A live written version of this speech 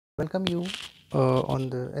Welcome you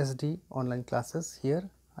on the SD online classes. Here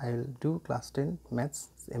I will do class 10 maths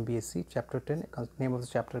MBSC chapter 10, name of the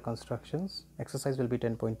chapter constructions. Exercise will be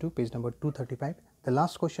 10.2, page number 235, the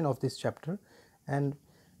last question of this chapter and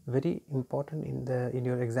very important in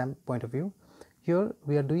your exam point of view. Here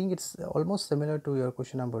we are doing it's almost similar to your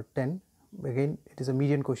question number 10. Again it is a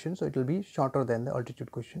median question, so it will be shorter than the altitude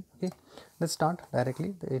question. Okay, let's start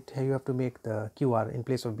directly. You have to make the QR in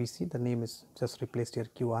place of BC. The name is just replaced here,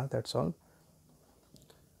 QR, that's all.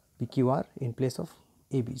 PQR in place of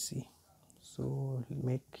ABC. So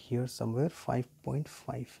make here somewhere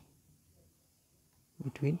 5.5.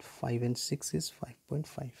 Between 5 and 6 is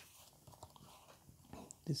 5.5.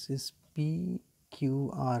 This is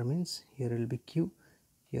PQR, means here will be Q,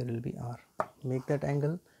 here will be R. Make that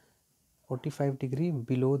angle 45 degree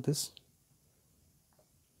below this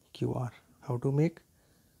QR. How to make?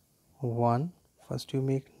 One, first you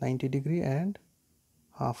make 90 degree and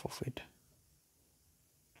half of it,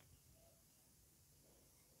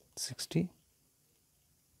 60.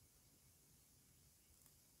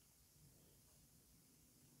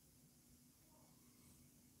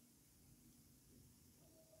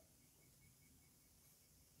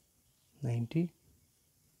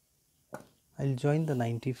 I'll join the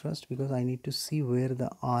 90 first because I need to see where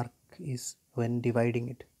the arc is when dividing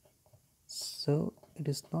it. So it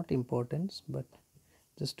is not important, but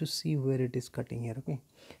just to see where it is cutting here. Okay,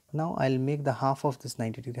 now I'll make the half of this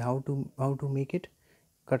 90 degree. How to make it?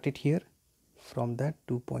 Cut it here from that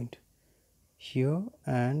 2 point here,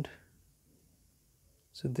 and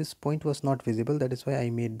so this point was not visible, that is why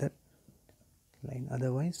I made that line,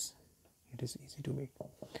 otherwise it is easy to make.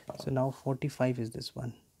 So now 45 is this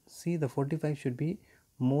one. See, the 45 should be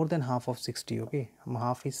more than half of 60. Okay,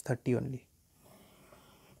 half is 30 only.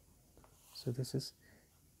 So this is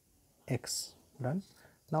X, done.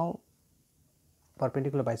 Now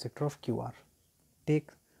perpendicular bisector of QR. Take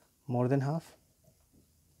more than half,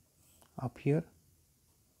 up here,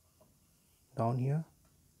 down here,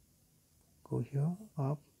 go here,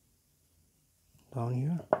 up, down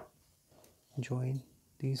here, join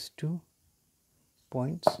these two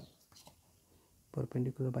points,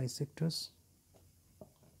 perpendicular bisectors.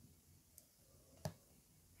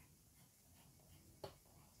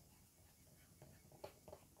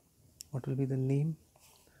 What will be the name?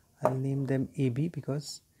 I'll name them AB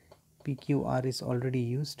because PQR is already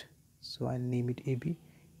used, so I'll name it AB.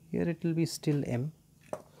 Here it will be still M.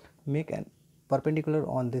 Make a perpendicular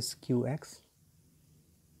on this QX.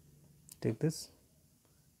 Take this,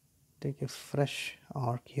 take a fresh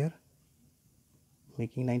arc here,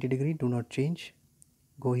 making 90 degree, do not change.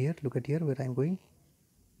 Go here, look at here where I am going,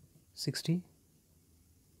 60,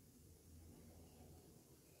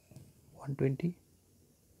 120,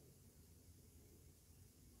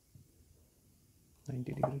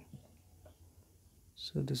 90 degree.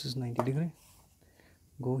 So this is 90 degree.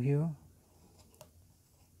 Go here,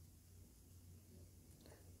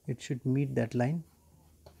 it should meet that line.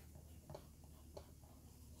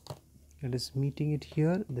 It is meeting it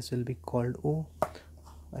here, this will be called O.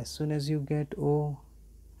 As soon as you get O,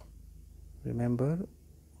 remember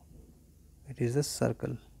it is a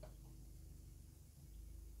circle.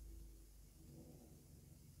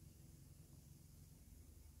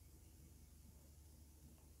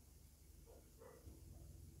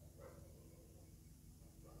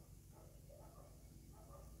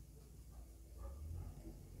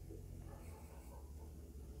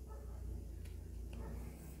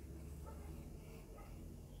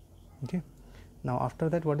 Okay, now after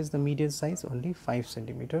that, what is the median size? Only 5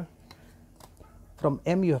 centimeter. From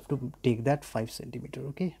M you have to take that 5 centimeter.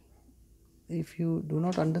 Okay, if you do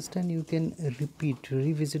not understand, you can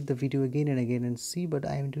revisit the video again and again and see, but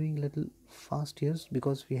I am doing little fast here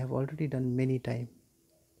because we have already done many time.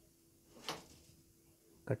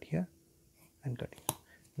 Cut here and cut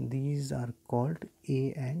here. These are called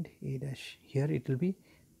A and A dash. Here it will be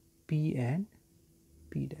P and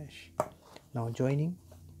P dash. Now joining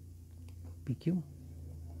PQ,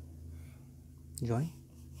 join.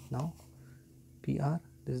 Now PR,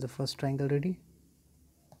 this is the first triangle ready.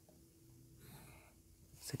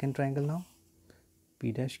 Second triangle now,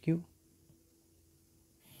 P dash Q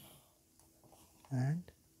and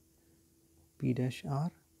P dash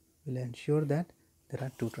R will ensure that there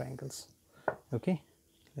are two triangles. Okay,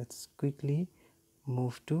 let's quickly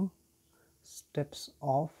move to steps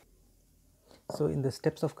of. So in the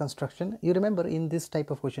steps of construction, you remember in this type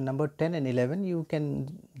of question number 10 and 11 you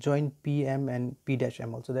can join PM and P dash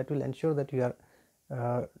M also. That will ensure that you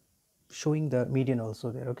are showing the median also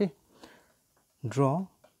there. Okay, draw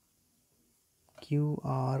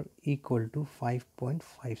QR equal to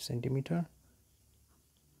 5.5 centimeter.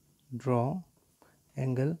 draw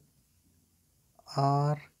angle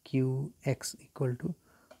RQX equal to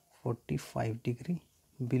 45 degree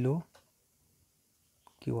below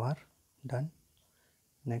QR. Done.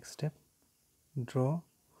 Next step, draw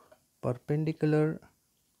perpendicular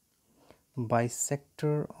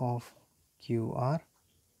bisector of QR,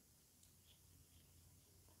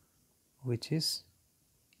 which is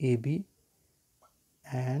AB,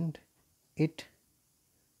 and it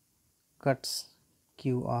cuts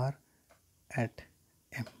QR at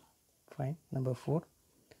M. Fine. Number 4,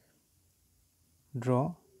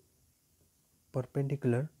 draw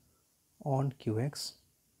perpendicular on QX,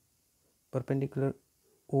 perpendicular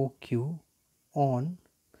OQ on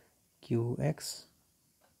QX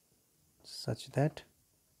such that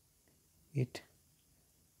it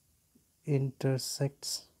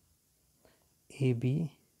intersects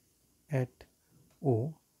AB at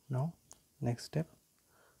O. Now next step,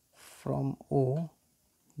 from O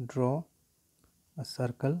draw a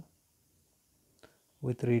circle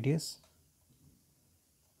with radius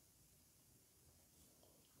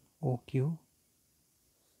OQ.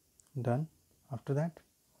 Done. After that,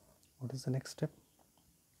 what is the next step?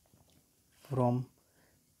 From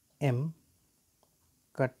M,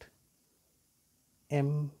 cut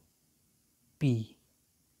MP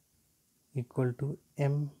equal to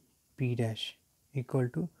MP dash equal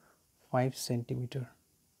to 5 centimeter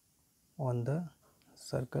on the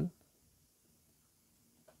circle.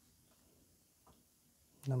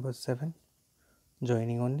 Number 7,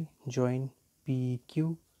 joining only, join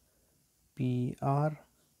PQ, PR,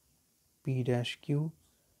 P dash Q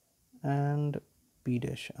and P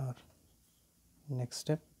dash R. Next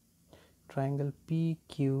step, triangle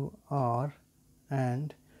PQR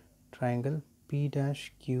and triangle P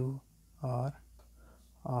dash QR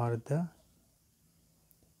are the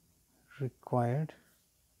required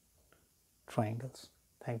triangles.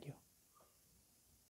 Thank you.